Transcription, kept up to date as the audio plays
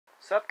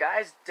What's up,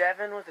 guys?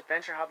 Devin with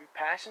Adventure Hobby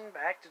Passion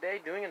back today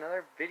doing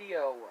another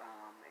video.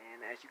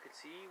 And as you can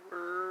see,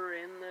 we're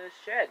in the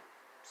shed.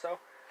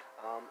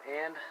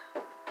 And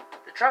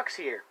the truck's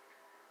here.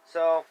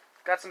 So,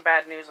 got some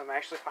bad news. I'm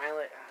actually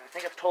finally, I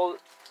think I've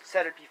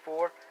said it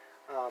before,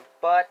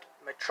 but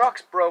my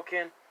truck's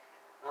broken.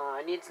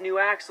 It needs new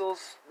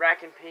axles,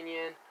 rack and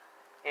pinion,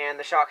 and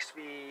the shocks to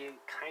be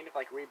kind of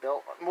like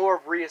rebuilt,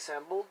 more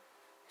reassembled.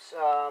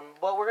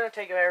 But we're going to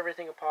take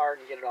everything apart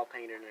and get it all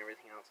painted and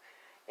everything else.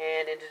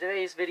 And in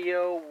today's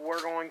video,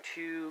 we're going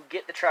to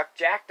get the truck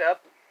jacked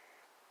up.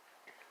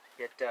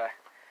 Get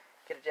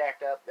it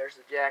jacked up. There's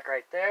the jack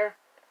right there.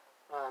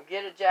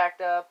 Get it jacked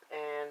up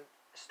and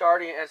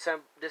starting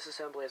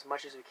disassembly as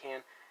much as we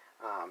can.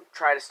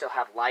 Try to still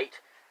have light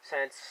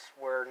since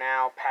we're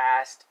now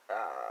past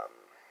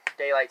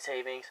daylight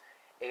savings.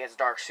 It gets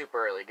dark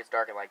super early. It gets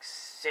dark at like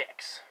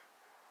 6.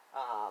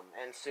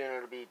 And soon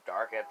it'll be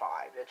dark at 5.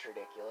 It's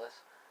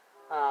ridiculous.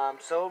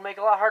 So it'll make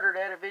it a lot harder to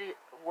edit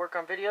work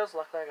on videos.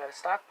 Luckily I got a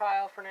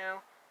stockpile for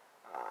now.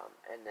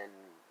 And then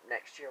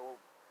next year we'll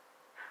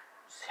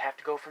just have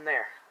to go from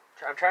there.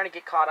 I'm trying to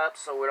get caught up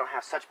so we don't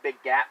have such big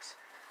gaps.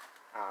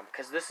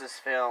 Because this is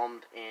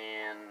filmed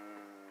in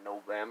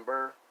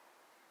November.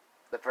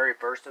 The very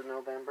 1st of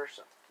November.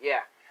 So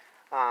yeah.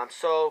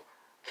 So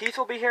Keith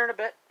will be here in a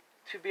bit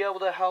to be able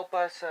to help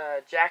us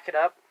jack it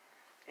up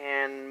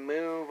and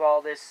move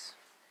all this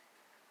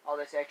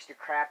extra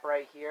crap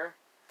right here.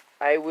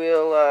 I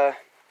will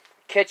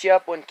catch you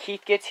up when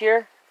Keith gets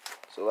here,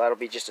 so that'll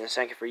be just in a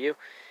second for you,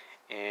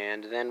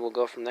 and then we'll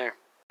go from there.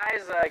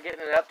 Guys, getting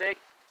an update.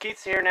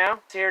 Keith's here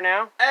now.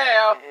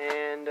 Hey,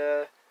 and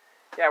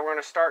yeah, we're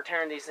gonna start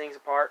tearing these things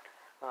apart.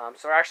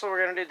 So actually,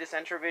 we're gonna do this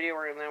intro video,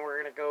 and then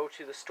we're gonna go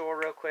to the store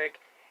real quick,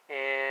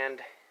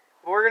 and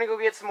we're gonna go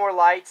get some more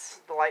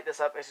lights to light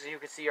this up, as you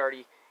can see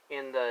already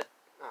in the,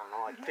 I don't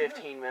know, like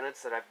 15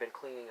 minutes that I've been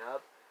cleaning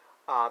up.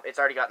 It's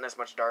already gotten this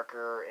much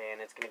darker,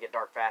 and it's going to get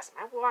dark fast.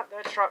 And I want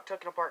that truck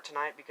taken apart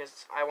tonight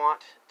because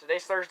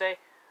today's Thursday,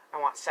 I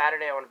want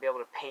Saturday, I want to be able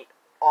to paint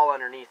all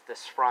underneath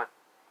this front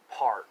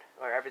part,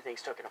 where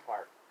everything's taken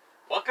apart.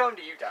 welcome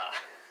to Utah.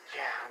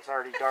 Yeah, it's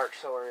already dark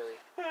so early.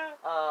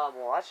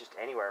 Well, that's just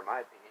anywhere in my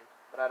opinion,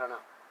 but I don't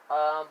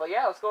know. But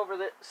yeah, let's go over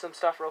some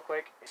stuff real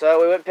quick. So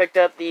we went and picked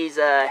up these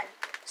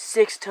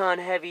 6-ton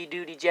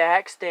heavy-duty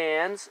jack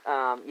stands.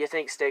 You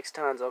think 6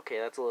 tons? Okay,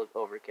 that's a little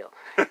overkill.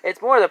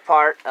 It's more the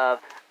part of,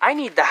 I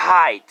need the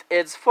height.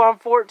 It's from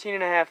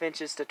 14.5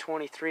 inches to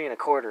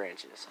 23.25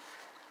 inches.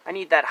 I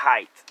need that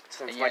height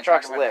since my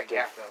truck's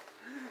lifted.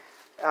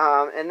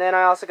 And then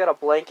I also got a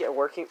blanket,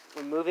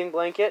 a moving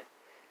blanket,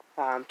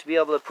 to be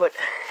able to put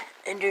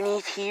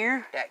underneath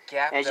here. That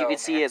gap, as you can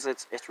see,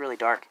 it's really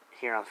dark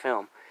here on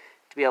film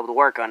to be able to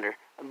work under.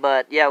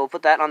 But yeah, we'll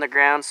put that on the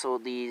ground so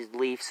these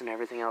leaves and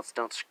everything else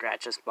don't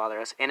scratch us, bother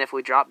us. And if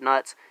we drop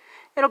nuts,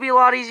 it'll be a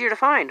lot easier to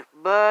find.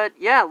 But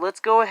yeah, let's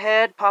go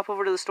ahead, pop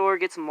over to the store,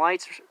 get some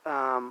lights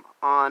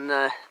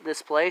on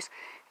this place,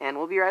 and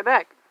we'll be right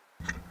back.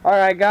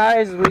 Alright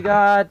guys, we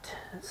got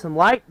some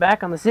light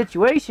back on the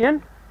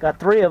situation. Got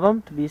 3 of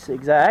them to be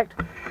exact.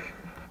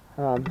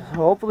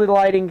 Hopefully the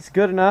lighting's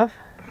good enough.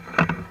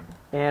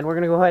 And we're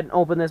going to go ahead and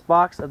open this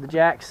box of the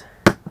jacks.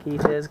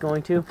 Keith is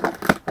going to.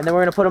 And then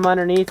we're going to put them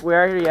underneath. We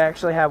already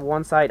actually have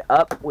one side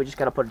up. We just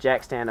got to put a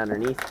jack stand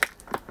underneath.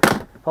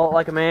 Pull it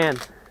like a man.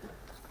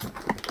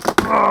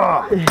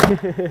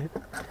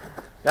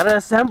 Gotta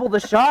assemble the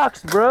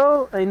shocks,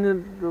 bro. I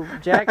mean, the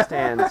jack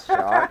stands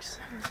shocks.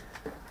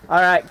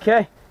 Alright,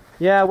 okay.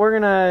 Yeah, we're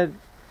going to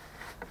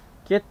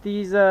get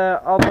these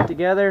all put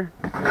together.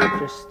 They're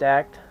just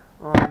stacked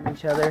on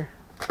each other.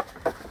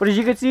 But as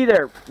you can see,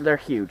 they're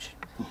huge.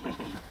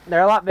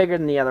 They're a lot bigger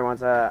than the other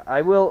ones.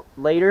 I will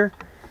later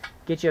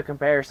get you a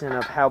comparison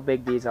of how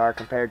big these are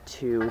compared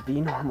to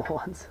the normal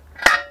ones.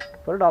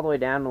 Put it all the way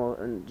down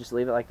and just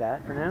leave it like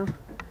that for now.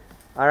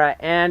 Alright,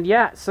 and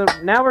yeah, so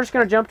now we're just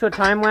going to jump to a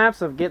time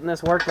lapse of getting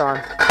this worked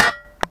on.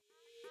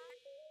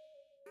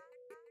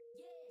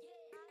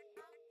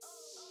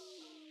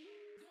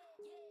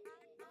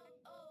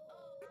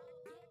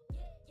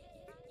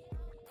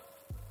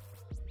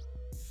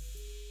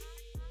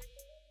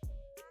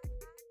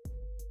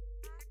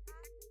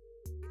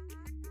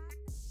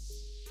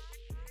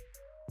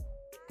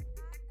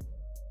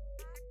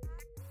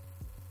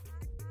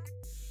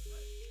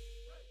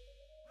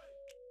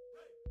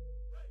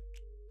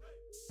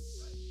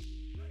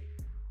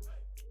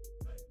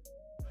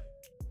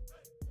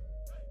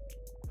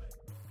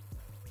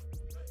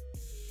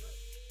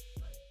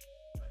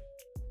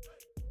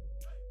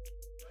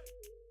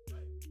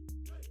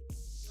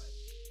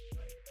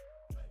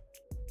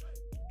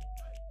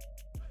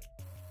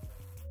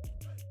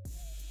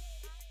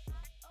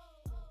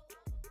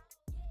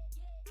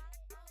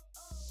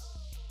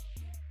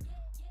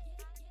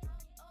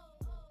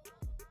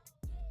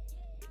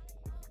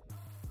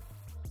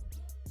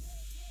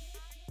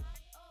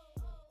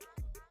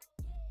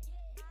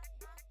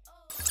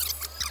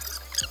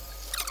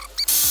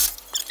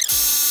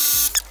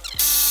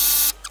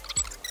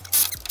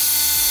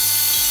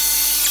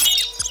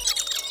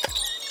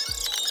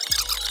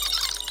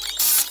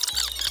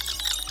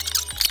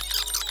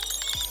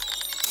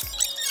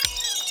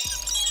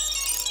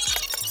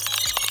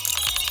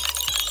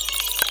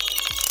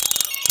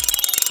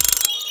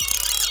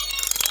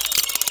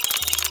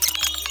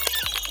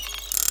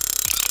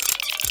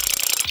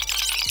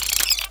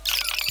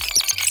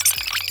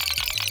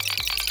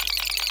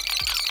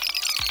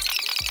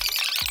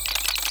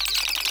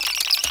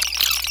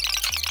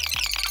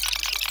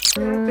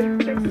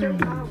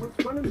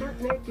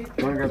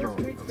 One guys are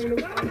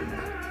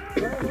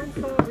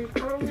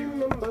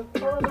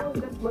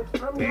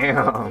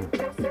Damn.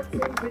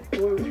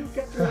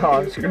 Oh,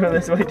 I'm screwing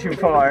this way too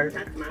far.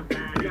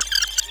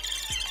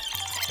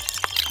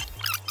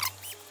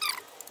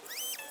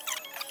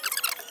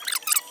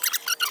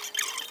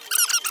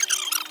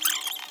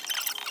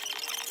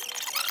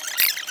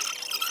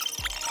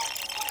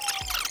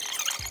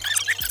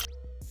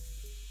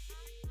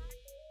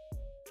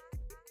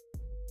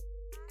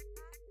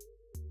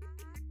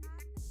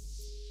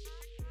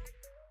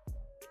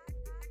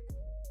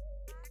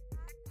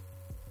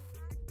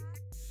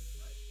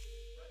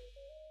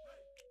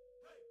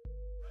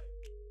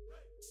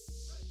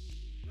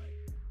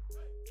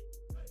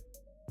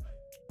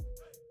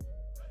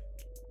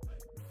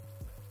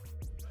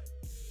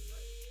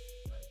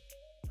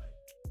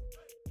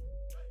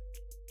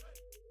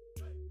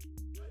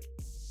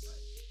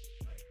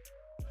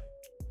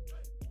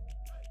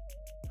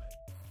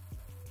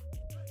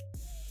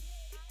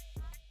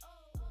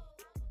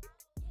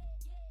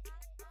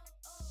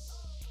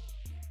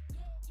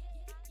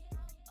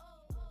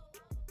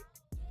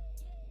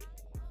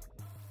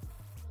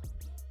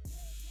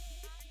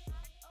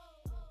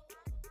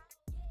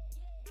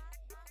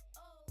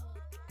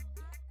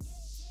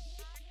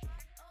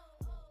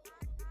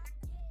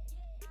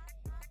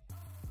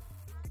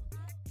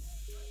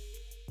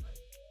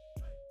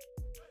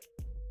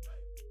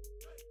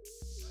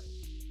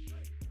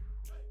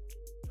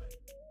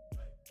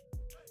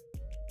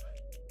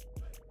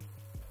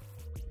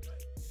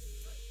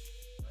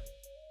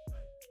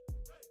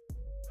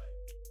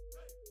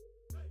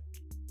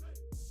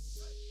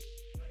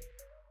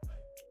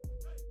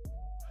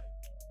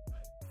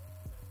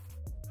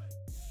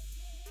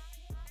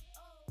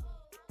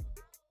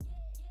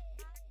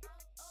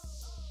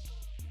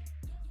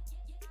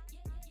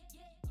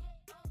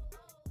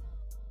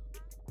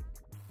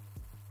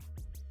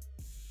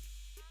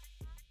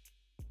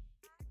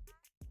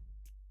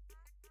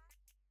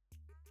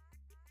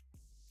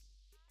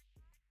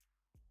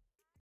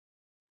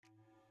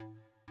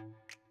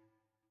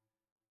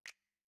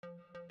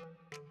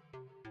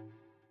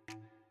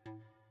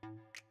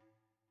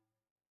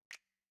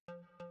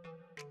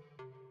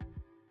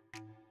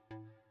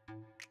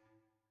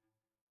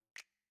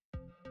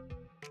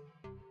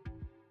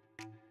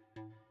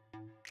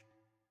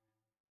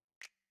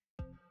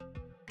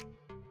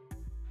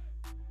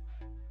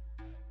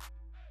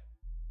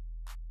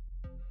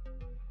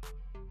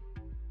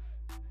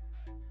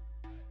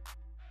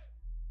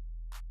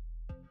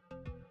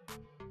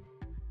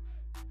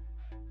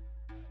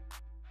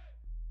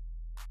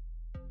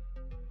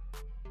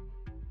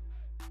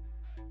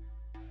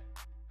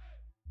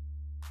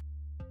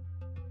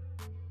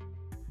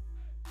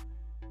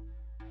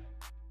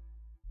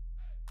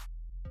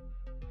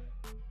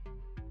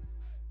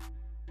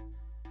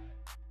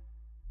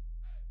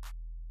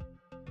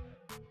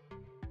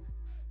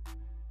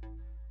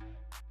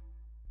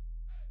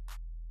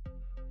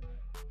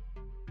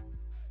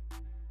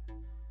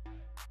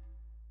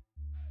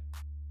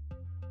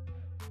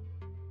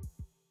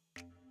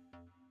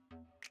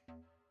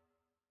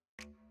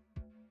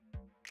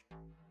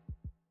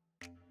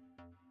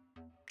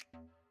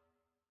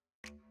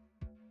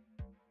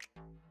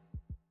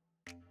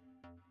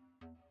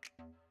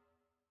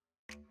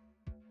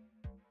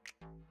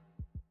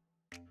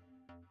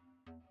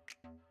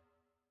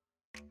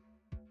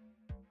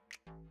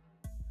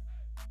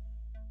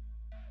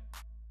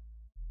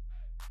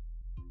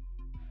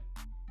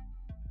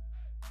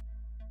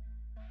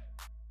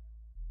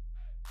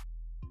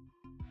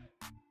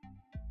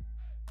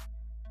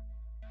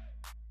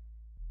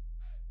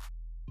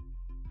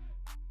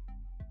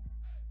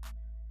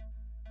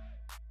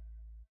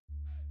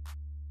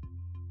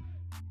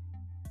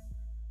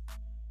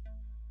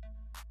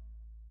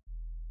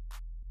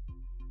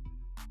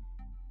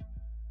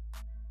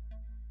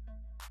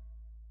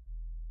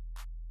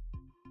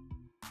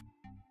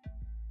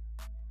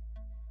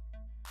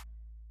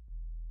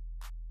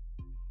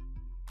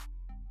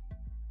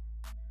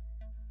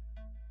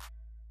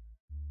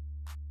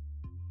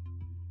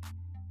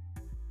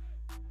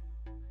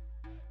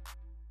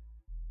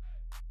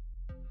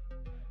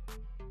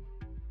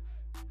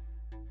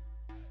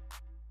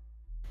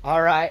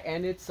 Alright,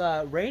 and it's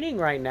raining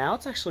right now.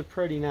 It's actually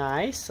pretty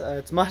nice.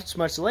 It's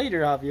much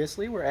later,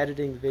 obviously. We're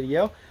editing the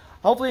video.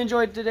 Hopefully you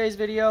enjoyed today's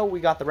video. We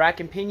got the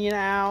rack and pinion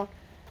out,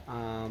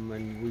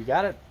 and we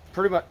got it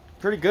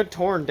pretty good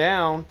torn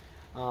down.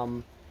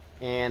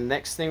 And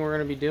next thing we're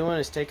going to be doing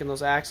is taking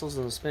those axles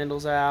and the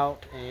spindles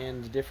out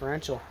and the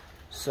differential.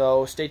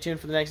 So stay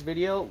tuned for the next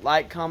video.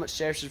 Like, comment,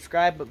 share,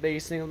 subscribe. But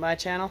biggest thing with my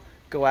channel,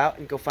 go out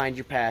and go find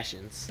your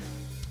passions.